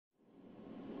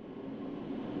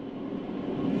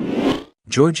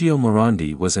Giorgio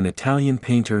Morandi was an Italian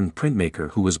painter and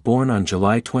printmaker who was born on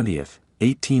July 20,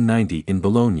 1890 in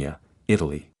Bologna,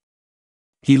 Italy.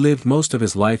 He lived most of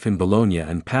his life in Bologna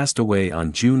and passed away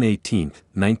on June 18,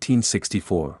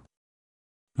 1964.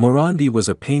 Morandi was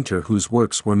a painter whose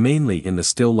works were mainly in the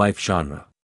still life genre.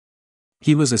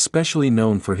 He was especially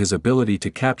known for his ability to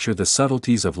capture the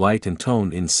subtleties of light and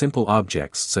tone in simple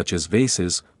objects such as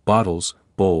vases, bottles,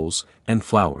 bowls, and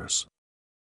flowers.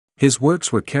 His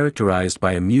works were characterized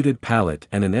by a muted palette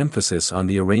and an emphasis on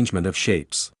the arrangement of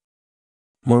shapes.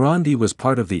 Morandi was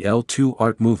part of the L2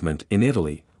 art movement in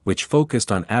Italy, which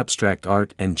focused on abstract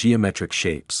art and geometric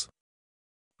shapes.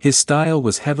 His style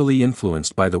was heavily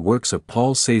influenced by the works of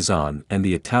Paul Cézanne and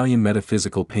the Italian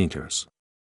metaphysical painters.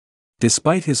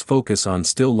 Despite his focus on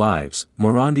still lives,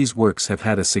 Morandi's works have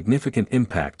had a significant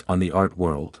impact on the art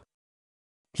world.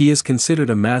 He is considered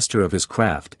a master of his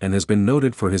craft and has been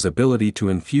noted for his ability to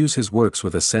infuse his works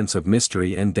with a sense of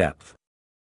mystery and depth.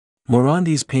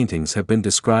 Morandi's paintings have been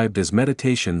described as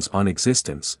meditations on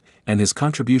existence, and his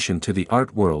contribution to the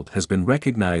art world has been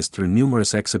recognized through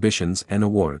numerous exhibitions and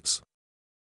awards.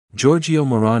 Giorgio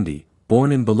Morandi,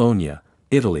 born in Bologna,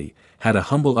 Italy, had a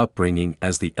humble upbringing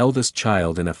as the eldest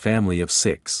child in a family of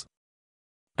 6.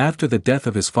 After the death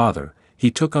of his father,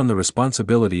 he took on the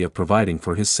responsibility of providing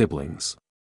for his siblings.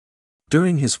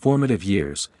 During his formative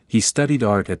years, he studied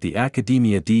art at the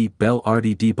Accademia di Belle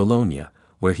Arti di Bologna,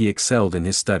 where he excelled in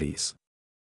his studies.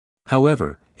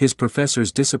 However, his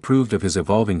professors disapproved of his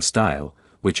evolving style,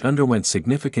 which underwent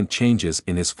significant changes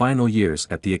in his final years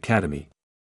at the academy.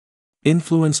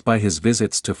 Influenced by his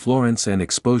visits to Florence and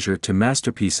exposure to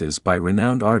masterpieces by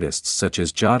renowned artists such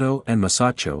as Giotto and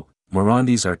Masaccio,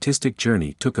 Morandi's artistic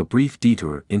journey took a brief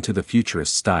detour into the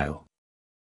Futurist style.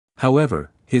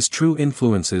 However, his true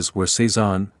influences were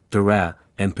Cézanne, Derain,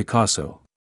 and Picasso.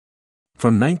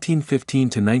 From 1915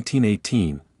 to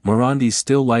 1918, Morandi's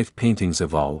still-life paintings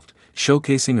evolved,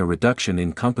 showcasing a reduction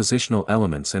in compositional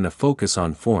elements and a focus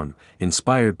on form,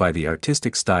 inspired by the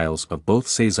artistic styles of both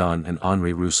Cézanne and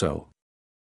Henri Rousseau.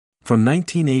 From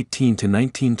 1918 to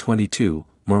 1922,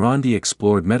 Morandi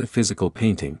explored metaphysical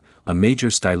painting, a major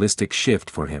stylistic shift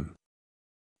for him.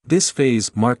 This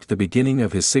phase marked the beginning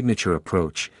of his signature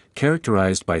approach,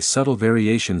 characterized by subtle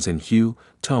variations in hue,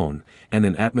 tone, and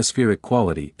an atmospheric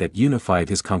quality that unified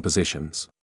his compositions.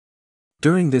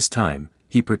 During this time,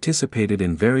 he participated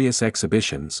in various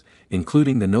exhibitions,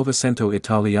 including the Novecento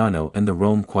Italiano and the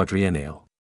Rome Quadriennale.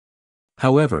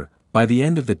 However, by the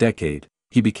end of the decade,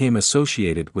 he became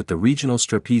associated with the regional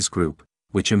Strapese group,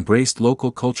 which embraced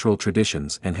local cultural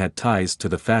traditions and had ties to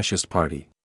the fascist party.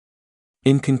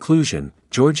 In conclusion,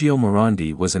 Giorgio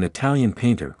Morandi was an Italian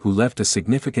painter who left a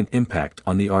significant impact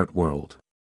on the art world.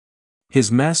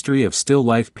 His mastery of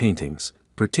still-life paintings,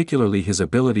 particularly his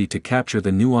ability to capture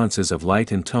the nuances of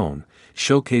light and tone,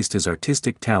 showcased his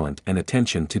artistic talent and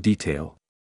attention to detail.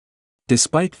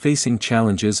 Despite facing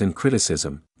challenges and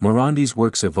criticism, Morandi's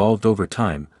works evolved over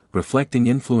time, reflecting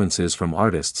influences from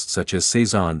artists such as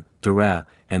Cézanne, Derain,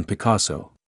 and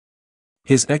Picasso.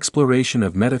 His exploration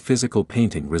of metaphysical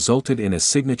painting resulted in a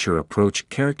signature approach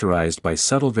characterized by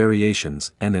subtle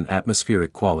variations and an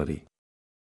atmospheric quality.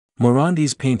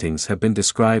 Morandi's paintings have been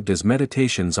described as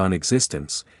meditations on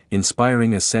existence,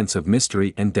 inspiring a sense of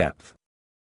mystery and depth.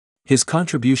 His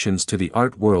contributions to the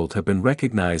art world have been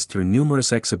recognized through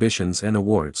numerous exhibitions and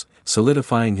awards,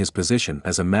 solidifying his position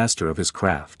as a master of his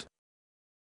craft.